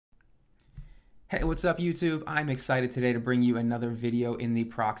Hey, what's up YouTube? I'm excited today to bring you another video in the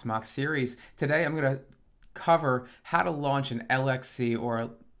Proxmox series. Today I'm going to cover how to launch an LXC or a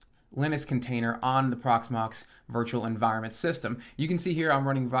Linux container on the Proxmox virtual environment system. You can see here I'm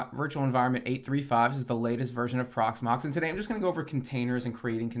running virtual environment 835. This is the latest version of Proxmox, and today I'm just going to go over containers and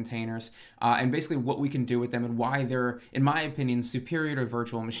creating containers and basically what we can do with them and why they're, in my opinion, superior to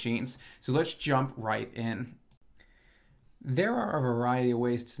virtual machines. So let's jump right in. There are a variety of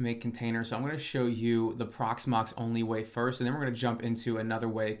ways to make containers, so I'm going to show you the Proxmox only way first, and then we're going to jump into another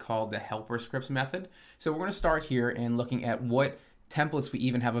way called the helper scripts method. So we're going to start here in looking at what templates we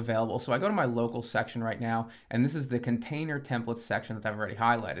even have available. So I go to my local section right now, and this is the container templates section that I've already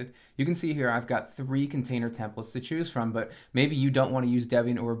highlighted. You can see here I've got 3 container templates to choose from, but maybe you don't want to use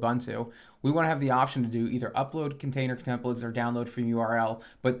Debian or Ubuntu. We want to have the option to do either upload container templates or download from URL,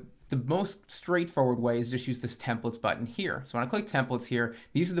 but the most straightforward way is just use this templates button here. So when I click templates here,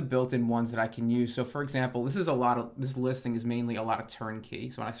 these are the built-in ones that I can use. So for example, this listing is mainly a lot of turnkey.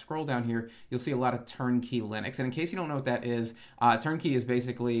 So when I scroll down here, you'll see a lot of turnkey Linux. And in case you don't know what that is, turnkey is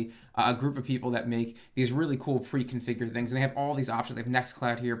basically a group of people that make these really cool pre-configured things. And they have all these options. They have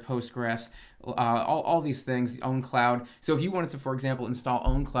Nextcloud here, Postgres, all these things, OwnCloud. So if you wanted to, for example, install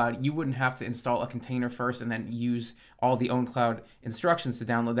OwnCloud, you wouldn't have to install a container first and then use all the OwnCloud instructions to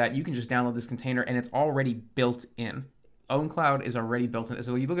download that. You can just download this container and it's already built in. OwnCloud is already built in.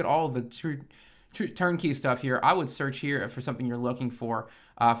 So you look at all of the true turnkey stuff here. I would search here for something you're looking for.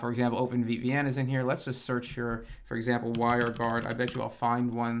 For example, OpenVPN is in here. Let's just search here, for example, WireGuard. I bet you I'll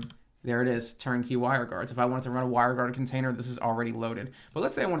find one. There it is, turnkey WireGuards. If I wanted to run a WireGuard container, this is already loaded. But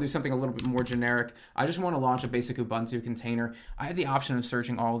let's say I want to do something a little bit more generic. I just want to launch a basic Ubuntu container. I had the option of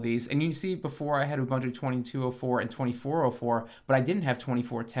searching all of these. And you can see before I had Ubuntu 2204 and 2404, but I didn't have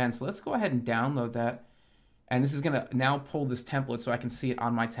 2410. So let's go ahead and download that. And this is going to now pull this template so I can see it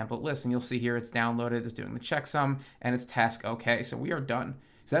on my template list. And you'll see here it's downloaded, it's doing the checksum, and it's task OK. So we are done.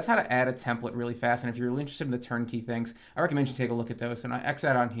 So that's how to add a template really fast. And if you're really interested in the turnkey things, I recommend you take a look at those. And I X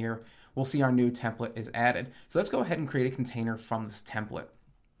that on here. We'll see our new template is added. So let's go ahead and create a container from this template.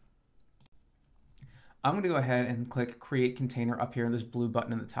 I'm going to go ahead and click Create Container up here in this blue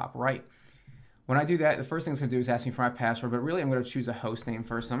button in the top right. When I do that, the first thing it's going to do is ask me for my password, but really I'm going to choose a host name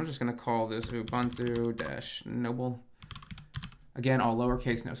first. So I'm just going to call this Ubuntu-Noble. Again, all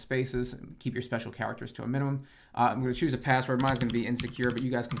lowercase, no spaces. Keep your special characters to a minimum. I'm going to choose a password. Mine's going to be insecure, but you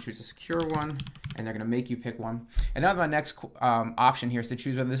guys can choose a secure one, and they're going to make you pick one. And now my next option here is to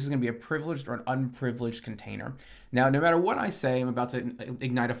choose whether this is going to be a privileged or an unprivileged container. Now, no matter what I say, I'm about to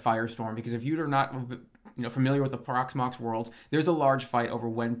ignite a firestorm, because if you're not familiar with the Proxmox world, there's a large fight over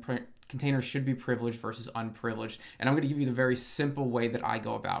when containers should be privileged versus unprivileged. And I'm going to give you the very simple way that I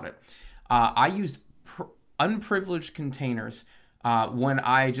go about it. I used unprivileged containers when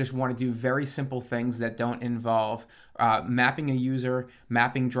I just want to do very simple things that don't involve mapping a user,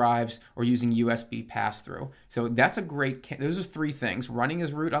 mapping drives, or using USB pass-through. So that's a great, those are 3 things: running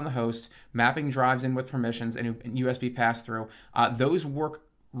as root on the host, mapping drives in with permissions, and USB pass-through. Those work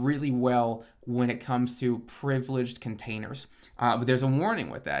really well when it comes to privileged containers. But there's a warning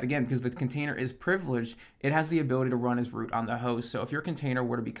with that. Again, because the container is privileged, it has the ability to run as root on the host. So if your container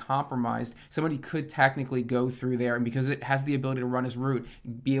were to be compromised, somebody could technically go through there, and because it has the ability to run as root,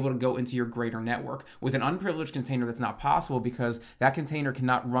 be able to go into your greater network. With an unprivileged container, that's not possible because that container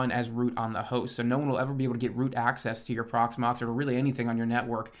cannot run as root on the host. So no one will ever be able to get root access to your Proxmox or really anything on your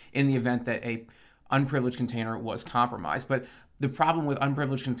network in the event that a unprivileged container was compromised. But the problem with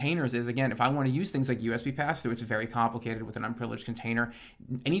unprivileged containers is, again, if I want to use things like USB pass-through, it's very complicated with an unprivileged container.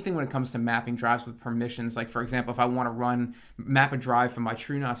 Anything when it comes to mapping drives with permissions, like for example, if I want to map a drive from my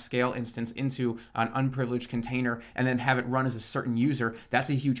TrueNAS scale instance into an unprivileged container and then have it run as a certain user,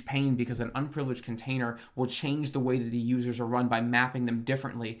 that's a huge pain because an unprivileged container will change the way that the users are run by mapping them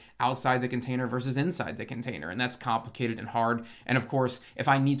differently outside the container versus inside the container. And that's complicated and hard. And of course, if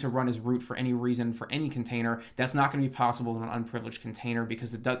I need to run as root for any reason for any container, that's not going to be possible in an unprivileged container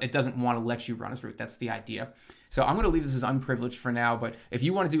because it doesn't want to let you run as root. That's the idea. So I'm going to leave this as unprivileged for now, but if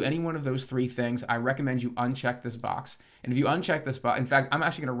you want to do any one of those 3 things, I recommend you uncheck this box. And if you uncheck this box, in fact, I'm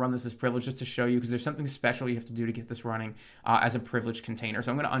actually going to run this as privileged just to show you, because there's something special you have to do to get this running as a privileged container.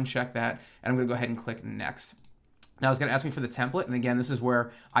 So I'm going to uncheck that, and I'm going to go ahead and click Next. Now it's going to ask me for the template, and again, this is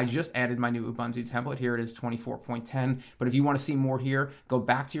where I just added my new Ubuntu template. Here it is, 24.10. But if you want to see more here, go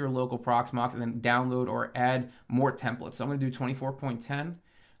back to your local Proxmox and then download or add more templates. So I'm going to do 24.10.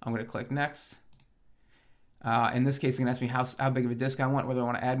 I'm going to click Next. In this case, it's going to ask me how big of a disk I want, whether I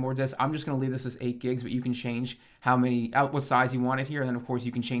want to add more disks. I'm just going to leave this as 8 gigs, but you can change what size you want it here. And then, of course,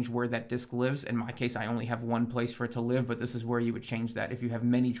 you can change where that disk lives. In my case, I only have one place for it to live, but this is where you would change that if you have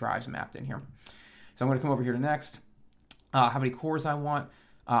many drives mapped in here. So I'm going to come over here to next. How many cores I want.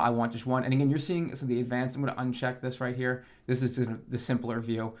 I want just one. And again, you're seeing the advanced. I'm going to uncheck this right here. This is the simpler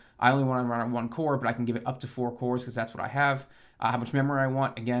view. I only want to run on 1 core, but I can give it up to 4 cores because that's what I have. How much memory I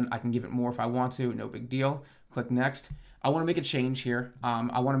want. Again, I can give it more if I want to. No big deal. Click next. I want to make a change here.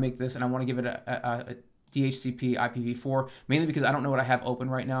 I want to make this, and I want to give it a DHCP IPv4, mainly because I don't know what I have open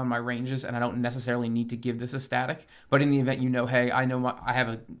right now in my ranges, and I don't necessarily need to give this a static. But in the event, you know, hey, I know I have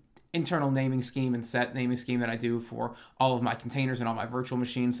a internal naming scheme and set naming scheme that I do for all of my containers and all my virtual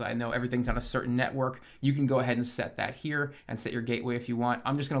machines, so I know everything's on a certain network. You can go ahead and set that here and set your gateway if you want.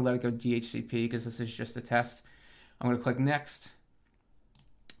 I'm just going to let it go DHCP because this is just a test. I'm going to click next,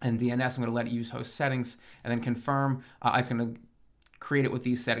 and DNS, I'm going to let it use host settings, and then confirm. It's going to create it with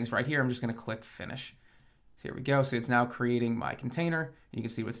these settings right here. I'm just going to click finish. So here we go. So it's now creating my container. You can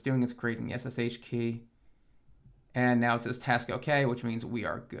see what it's doing. It's creating the SSH key. And now it says task OK, which means we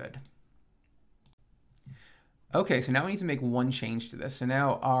are good. Okay, so now we need to make one change to this. So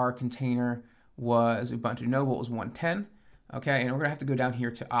now our container was Ubuntu Noble, it was 110. Okay, and we're gonna have to go down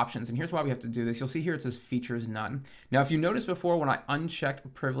here to options. And here's why we have to do this. You'll see here it says features none. Now, if you noticed before when I unchecked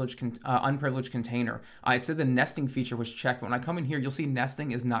unprivileged container, it said the nesting feature was checked. When I come in here, you'll see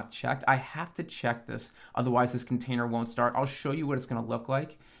nesting is not checked. I have to check this, otherwise this container won't start. I'll show you what it's gonna look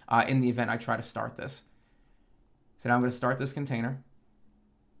like in the event I try to start this. So now I'm going to start this container,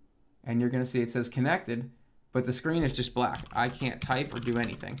 and you're going to see it says connected, but the screen is just black. I can't type or do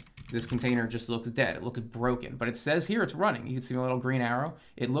anything. This container just looks dead. It looks broken, but it says here it's running. You can see a little green arrow.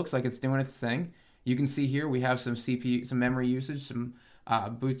 It looks like it's doing its thing. You can see here we have some CPU, some memory usage, some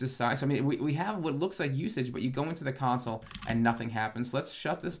boot to size. So, I mean, we have what looks like usage, but you go into the console and nothing happens. So let's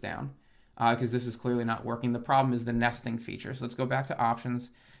shut this down because this is clearly not working. The problem is the nesting feature. So let's go back to options,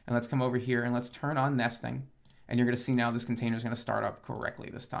 and let's come over here, and let's turn on nesting. And you're going to see now this container is going to start up correctly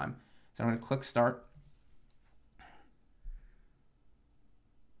this time. So I'm going to click start.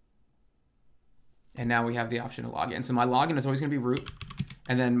 And now we have the option to log in. So my login is always going to be root.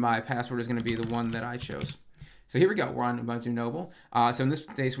 And then my password is going to be the one that I chose. So here we go. We're on Ubuntu Noble. So in this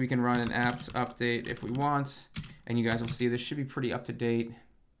case, we can run an apt update if we want. And you guys will see this should be pretty up to date.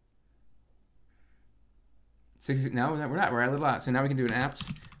 Now we're not. We're a little out. So now we can do an apt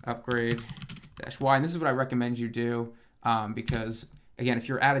upgrade -y, and this is what I recommend you do because, again, if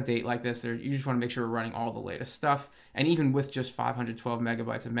you're out of date like this, you just want to make sure we're running all the latest stuff. And even with just 512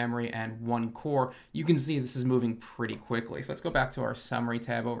 megabytes of memory and 1 core, you can see this is moving pretty quickly. So let's go back to our summary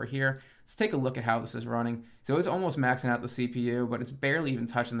tab over here. Let's take a look at how this is running. So it's almost maxing out the CPU, but it's barely even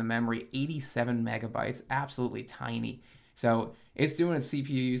touching the memory. 87 megabytes, absolutely tiny. So it's doing its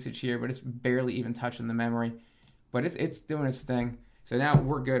CPU usage here, but it's barely even touching the memory. But it's doing its thing. So now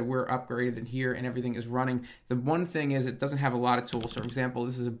we're good, we're upgraded in here and everything is running. The one thing is it doesn't have a lot of tools. So for example,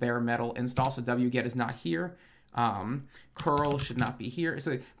 this is a bare metal install, so wget is not here. Curl should not be here.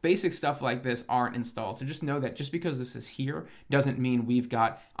 So basic stuff like this aren't installed. So just know that just because this is here doesn't mean we've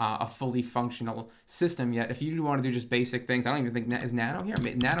got a fully functional system yet. If you want to do just basic things, I don't even think, is Nano here?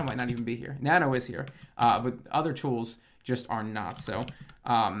 Nano might not even be here. Nano is here, but other tools just are not. So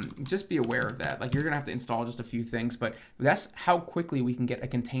just be aware of that. Like, you're gonna have to install just a few things, but that's how quickly we can get a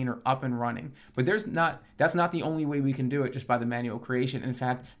container up and running. But that's not the only way we can do it just by the manual creation. In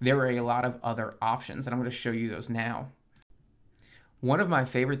fact, there are a lot of other options, and I'm going to show you those now. One of my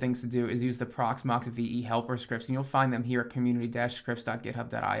favorite things to do is use the Proxmox VE helper scripts, and you'll find them here at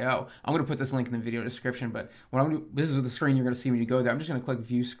community-scripts.github.io. I'm going to put this link in the video description, but this is the screen you're going to see when you go there. I'm just going to click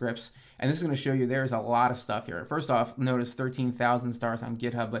View Scripts, and this is going to show you there's a lot of stuff here. First off, notice 13,000 stars on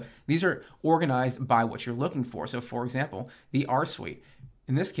GitHub, but these are organized by what you're looking for. So, for example, the R suite.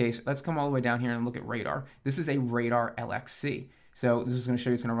 In this case, let's come all the way down here and look at Radarr. This is a Radarr LXC. So this is going to show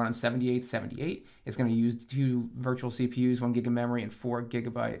you it's going to run on 7878. It's going to use 2 virtual CPUs, 1 gig of memory, and 4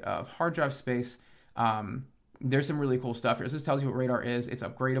 gigabyte of hard drive space. There's some really cool stuff here. This tells you what Radarr is. It's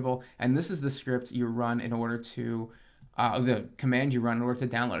upgradable. And this is the script you run in order to, the command you run in order to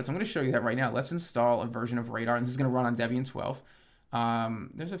download it. So I'm going to show you that right now. Let's install a version of Radarr. And this is going to run on Debian 12.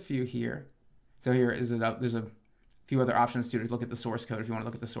 There's a few here. So here is there's a few other options to look at the source code if you want to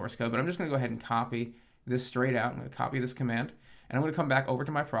look at the source code. But I'm just going to go ahead and copy this straight out. I'm going to copy this command. And I'm going to come back over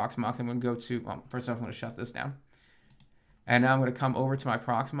to my Proxmox. I'm going to go to, well, first off, I'm going to shut this down. And now I'm going to come over to my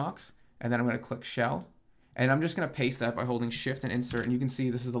Proxmox, and then I'm going to click Shell. And I'm just going to paste that by holding Shift and Insert. And you can see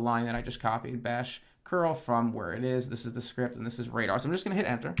this is the line that I just copied, bash curl from where it is. This is the script, and this is Radarr. So I'm just going to hit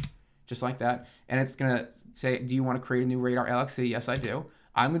Enter, just like that. And it's going to say, do you want to create a new Radarr LXC? Yes, I do.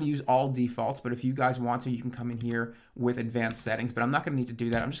 I'm going to use all defaults, but if you guys want to, you can come in here with advanced settings. But I'm not going to need to do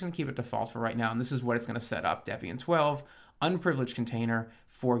that. I'm just going to keep it default for right now. And this is what it's going to set up. Debian 12. Unprivileged container,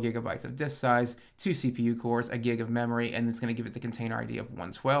 4 gigabytes of disk size, 2 CPU cores, a gig of memory, and it's going to give it the container ID of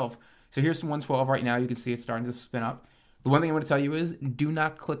 112. So here's 112 right now. You can see it's starting to spin up. The one thing I'm going to tell you is do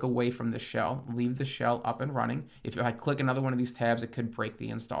not click away from the shell. Leave the shell up and running. If I click another one of these tabs, it could break the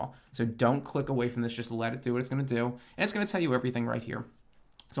install. So don't click away from this. Just let it do what it's going to do. And it's going to tell you everything right here.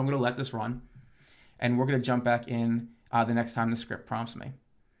 So I'm going to let this run. And we're going to jump back in the next time the script prompts me.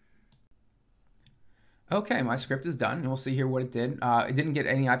 Okay, my script is done. And we'll see here what it did. It didn't get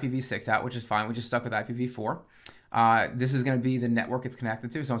any IPv6 out, which is fine. We just stuck with IPv4. This is going to be the network it's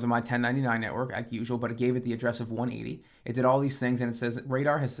connected to. So it's on my 1099 network, like usual, but it gave it the address of 180. It did all these things, and it says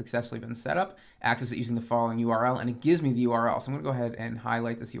Radarr has successfully been set up. Access it using the following URL, and it gives me the URL. So I'm going to go ahead and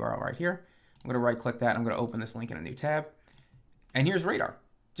highlight this URL right here. I'm going to right-click that. I'm going to open this link in a new tab. And here's Radarr,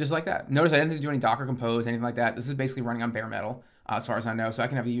 just like that. Notice I didn't do any Docker Compose, anything like that. This is basically running on bare metal, as far as I know. So I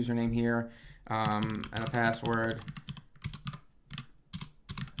can have a username here and a password.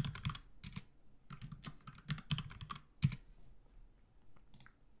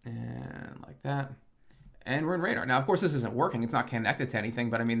 And like that. And we're in Radarr. Now, of course, this isn't working. It's not connected to anything,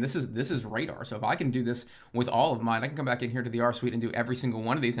 but I mean, this is Radarr. So if I can do this with all of mine, I can come back in here to the R suite and do every single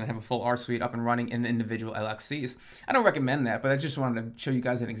one of these and have a full R suite up and running in the individual LXCs. I don't recommend that, but I just wanted to show you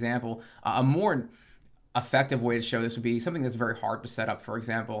guys an example. A more effective way to show this would be something that's very hard to set up. For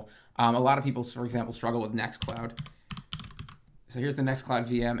example, a lot of people, for example, struggle with Nextcloud. So here's the Nextcloud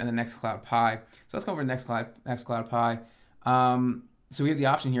VM and the Nextcloud Pi. So let's go over to Nextcloud Pi. So we have the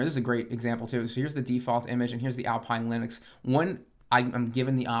option here. This is a great example too. So here's the default image and here's the Alpine Linux. When I'm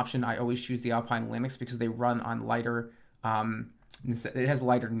given the option, I always choose the Alpine Linux because they run on lighter, it has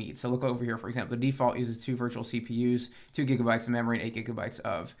lighter needs. So look over here, for example, the default uses 2 virtual CPUs, 2 gigabytes of memory, and 8 gigabytes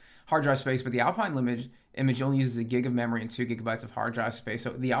of hard drive space. But the Alpine image only uses a gig of memory and 2 gigabytes of hard drive space. So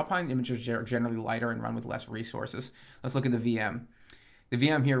the Alpine images are generally lighter and run with less resources. Let's look at the VM. The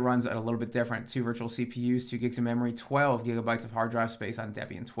VM here runs at a little bit different. 2 virtual CPUs, 2 gigs of memory, 12 gigabytes of hard drive space on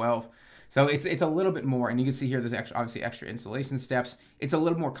Debian 12. So it's a little bit more, and you can see here there's obviously extra installation steps. It's a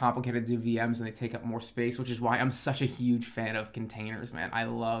little more complicated to do VMs, and they take up more space, which is why I'm such a huge fan of containers, man. I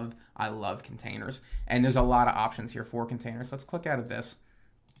love containers, and there's a lot of options here for containers. Let's click out of this,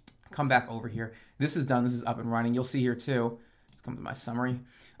 come back over here. This is done. This is up and running. You'll see here too. Let's come to my summary.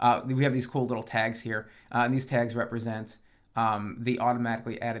 We have these cool little tags here, and these tags represent the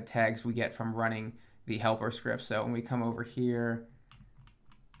automatically added tags we get from running the helper script. So when we come over here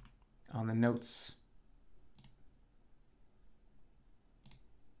on the notes,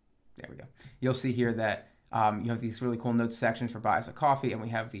 there we go. You'll see here that you have these really cool notes sections for buy us a coffee, and we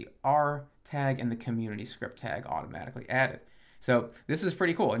have the R tag and the community script tag automatically added. So this is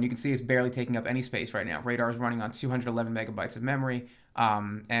pretty cool, and you can see it's barely taking up any space right now. Radarr is running on 211 megabytes of memory,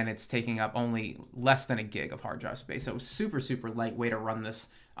 and it's taking up only less than a gig of hard drive space. So super, super light way to run this,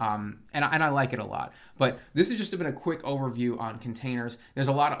 and I like it a lot. But this has just been a quick overview on containers. There's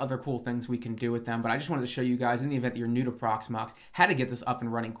a lot of other cool things we can do with them, but I just wanted to show you guys, in the event that you're new to Proxmox, how to get this up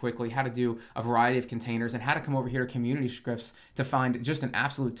and running quickly, how to do a variety of containers, and how to come over here to community scripts to find just an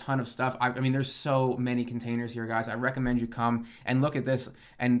absolute ton of stuff. I mean, there's so many containers here, guys. I recommend you come and look at this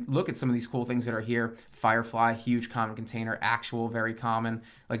and look at some of these cool things that are here. Firefly, huge common container. Actual, very common.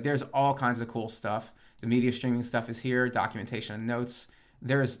 Like, there's all kinds of cool stuff. The media streaming stuff is here. Documentation and notes.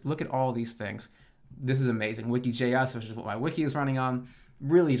 Look at all these things. This is amazing. Wiki.js, which is what my wiki is running on.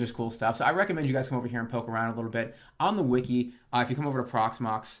 Really just cool stuff. So I recommend you guys come over here and poke around a little bit. On the wiki, if you come over to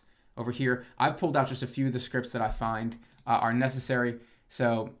Proxmox over here, I've pulled out just a few of the scripts that I find are necessary.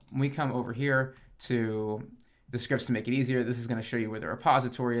 So when we come over here to the scripts to make it easier, this is going to show you where the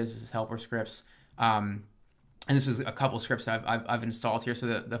repository is. This is helper scripts. And this is a couple of scripts that I've installed here. So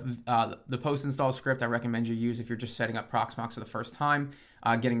the post install script I recommend you use if you're just setting up Proxmox for the first time,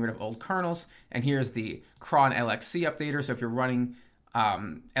 getting rid of old kernels. And here's the cron LXC updater. So if you're running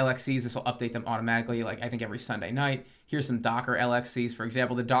LXCs, this will update them automatically, like I think every Sunday night. Here's some Docker LXCs. For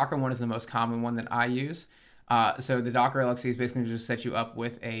example, the Docker one is the most common one that I use. So the Docker LXC is basically just set you up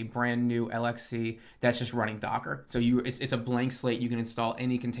with a brand new LXC that's just running Docker. So it's a blank slate. You can install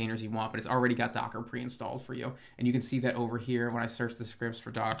any containers you want, but it's already got Docker pre-installed for you. And you can see that over here when I search the scripts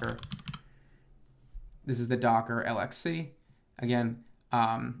for Docker. This is the Docker LXC. Again,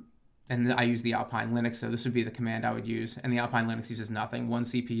 and I use the Alpine Linux, so this would be the command I would use. And the Alpine Linux uses nothing. 1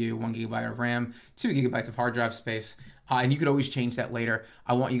 CPU, 1 gigabyte of RAM, 2 gigabytes of hard drive space. And you could always change that later.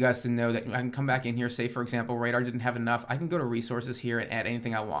 I want you guys to know that I can come back in here, say, for example, Radarr didn't have enough. I can go to resources here and add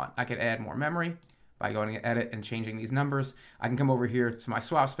anything I want. I could add more memory by going to edit and changing these numbers. I can come over here to my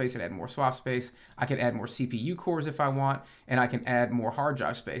swap space and add more swap space. I could add more CPU cores if I want, and I can add more hard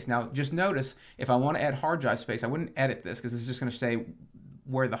drive space. Now, just notice, if I want to add hard drive space, I wouldn't edit this because it's just going to say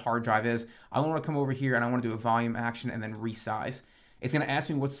where the hard drive is. I want to come over here and I want to do a volume action and then resize. It's going to ask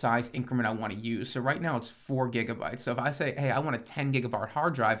me what size increment I want to use. So right now it's 4 gigabytes. So if I say, hey, I want a 10 gigabyte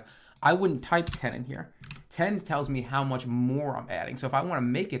hard drive, I wouldn't type 10 in here. 10 tells me how much more I'm adding. So if I want to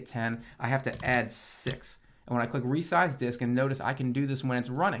make it 10, I have to add 6. And when I click resize disk, and notice I can do this when it's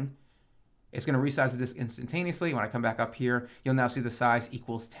running, it's going to resize the disk instantaneously. When I come back up here, you'll now see the size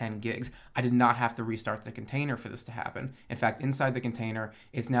equals 10 gigs. I did not have to restart the container for this to happen. In fact, inside the container,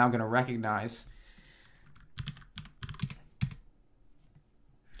 it's now going to recognize,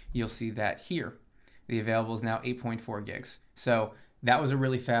 you'll see that here, the available is now 8.4 gigs. So that was a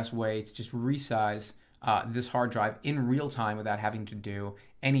really fast way to just resize this hard drive in real time without having to do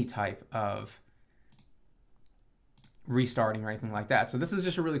any type of restarting or anything like that. So this is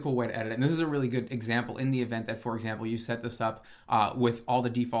just a really cool way to edit it. And this is a really good example in the event that, for example, you set this up with all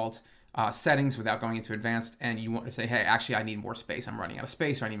the default settings without going into advanced, and you want to say, hey, actually, I need more space. I'm running out of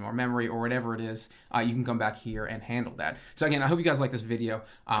space, or I need more memory, or whatever it is. You can come back here and handle that. So again, I hope you guys like this video.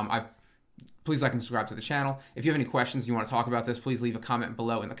 Please like and subscribe to the channel. If you have any questions, you want to talk about this, please leave a comment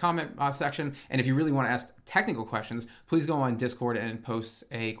below in the comment section. And if you really want to ask technical questions, please go on Discord and post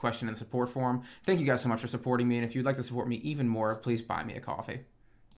a question in the support forum. Thank you guys so much for supporting me. And if you'd like to support me even more, please buy me a coffee.